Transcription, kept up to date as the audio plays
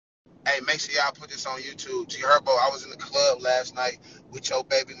Hey, make sure y'all put this on YouTube. G Herbo, I was in the club last night with your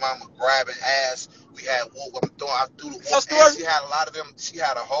baby mama grabbing ass. We had whoop, I threw the whoop, and she had a lot of them. She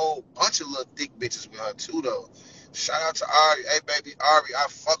had a whole bunch of little thick bitches with her too, though. Shout out to Ari. Hey, baby Ari, I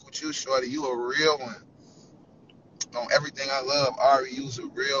fuck with you, shorty. You a real one. On everything I love, Ari, you's a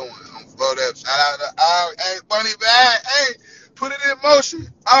real one. On photo. Shout out to Ari. Hey, Bunny Bag. Hey, put it in motion.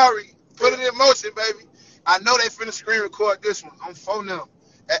 Ari, put it in motion, baby. I know they finna screen record this one. I'm phone them.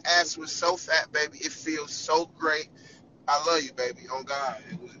 That ass was so fat, baby. It feels so great. I love you, baby. On God.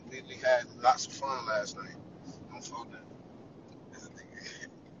 We had lots of fun last night. On phone them.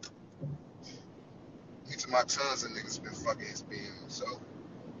 Each of my tons of niggas been fucking his being. So,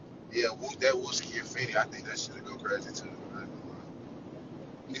 yeah, that Wooski and Fyndee, I think that shit'll go crazy too.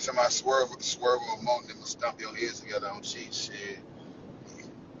 Anytime I swerve on Monk, them stump your heads together on cheat shit.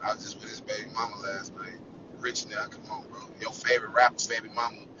 I was just with his baby mama last night. Rich now, come on, bro. Your favorite rapper's baby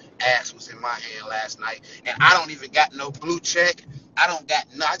mama ass was in my hand last night. And I don't even got no blue check. I don't got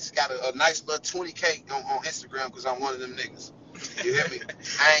no, I just got a nice little 20K on Instagram because I'm one of them niggas. You hear me?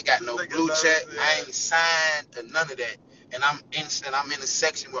 I ain't got no blue check. I ain't signed or none of that. And I'm in the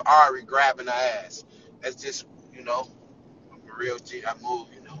section with Ari grabbing her ass. That's just, you know, I'm a real G. I move,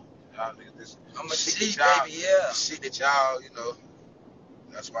 you know. Y'all niggas, this I'm a shit G, that y'all, baby, yeah. shit that y'all, you know.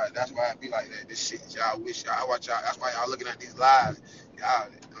 That's why I be like that. This shit that y'all wish y'all. I watch y'all. That's why y'all looking at these lives. Y'all,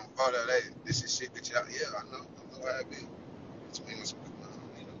 I'm part of that. This is shit that y'all. Yeah, I know how it be. Between us,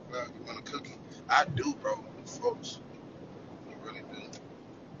 you know, you want a cookie? I do, bro. Folks, I really do.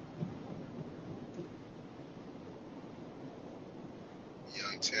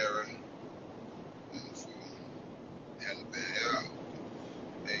 Young Terror, hadn't been out.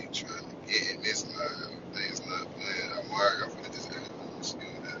 They ain't trying to get in this line. Things not playing. I'm worried. I'm finna just ask you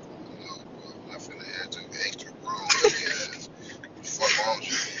that. No, bro. I'm not finna add your extra grown ass. Fuck wrong with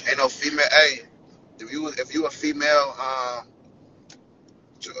you? Ain't no female. Hey, if you a female,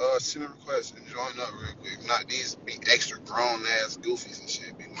 send a request and join up real quick. Not these be extra grown ass goofies and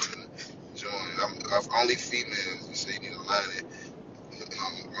shit. Be wanting to join. I'm only females. You say you need to line it.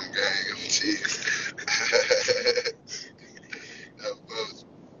 I'm gang. I'm cheese.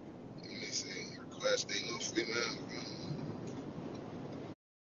 Let me see. Request ain't no female.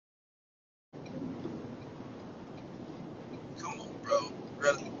 Come on, bro.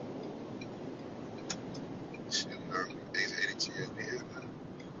 Really? Shit, 882 here.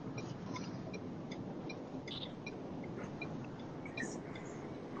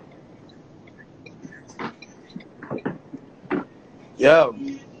 Yo,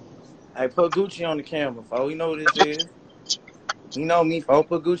 I put Gucci on the camera, folks. You know what this is. You know me, folks.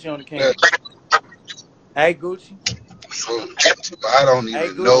 Put Gucci on the camera. Hey, Gucci. So, I don't Hey,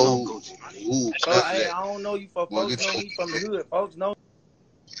 even Gucci. know who Folks, does hey, that. I don't know you, folks. Boy, Folks know me from the hood. Folks know.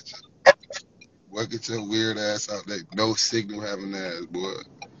 get your weird ass out there. No signal having ass, boy.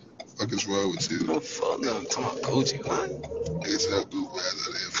 Fuck is wrong with you? I'm fuck them. Talking about Gucci, what? Get your goof ass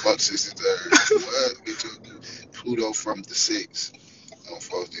out there. Fuck 63rd. What? Get your Pluto from the 6. Don't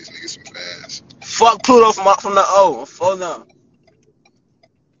force these niggas some fans. Fuck Pluto from the O. I'm fuck them.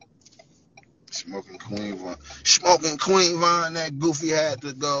 Smoking Queen Vine. Smoking Queen Vine, that goofy had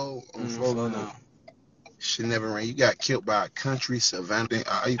to go. On Fuck phone them. Shit never ran. You got killed by a country savannah.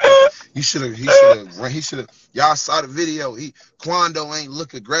 You should have. He should have ran. He should have. Y'all saw the video. Quando ain't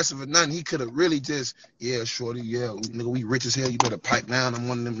look aggressive or nothing. He could have really just, yeah, shorty, yeah, nigga, we rich as hell. You better pipe down. I'm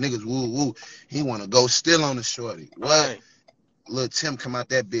one of them niggas. Woo woo. He want to go still on the shorty. What? Right. Lil Tim come out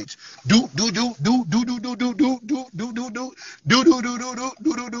that bitch. Do.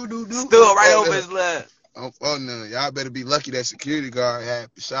 Stood right over his left. Oh no, y'all better be lucky that security guard had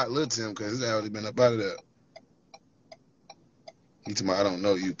shot Lil Tim because his ass would been up out of there. You talking about, I don't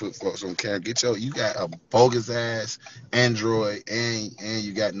know. You put folks on camera. You got a bogus ass Android and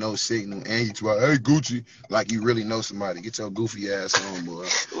you got no signal and you talking about, hey Gucci, like you really know somebody. Get your goofy ass home, boy.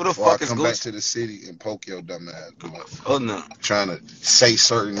 Who the Before I fuck is come back Gucci? to the city and poke your dumb ass, boy. Fuck them. Trying to say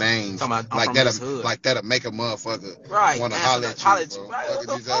certain names Talking about I'm like from his hood. that'll make a motherfucker Right. want to Answer holler that. at you, Holler at you. bro. Right. What Fucking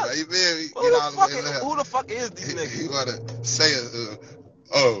the these other, fuck? you feel me? Get all the way left. Who the fuck is these niggas? You wanna say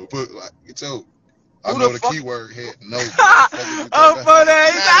but like get your I Who the know the fuck? keyword hit. No, boy. Fuck is you talking Oh, about? for You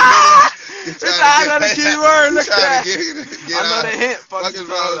that. trying to get it? You It's trying to I get know the it? keyword. You Look at trying that. to get I know out? the hint. Fuck Fuck you is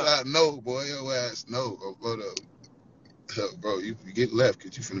talking wrong about. with no, boy. Your ass no. Oh, hold up. Bro, you get left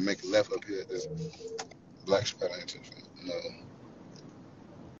because you finna make a left up here at this black spot. Ain't you? No,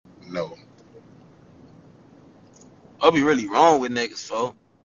 no. I'll be really wrong with niggas, folks.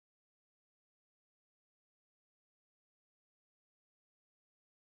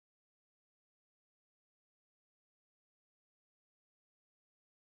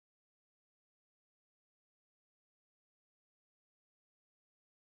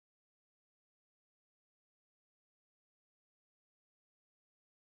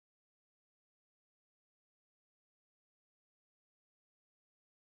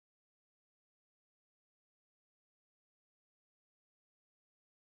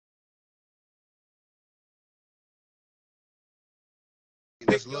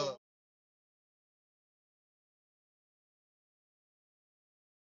 Much love.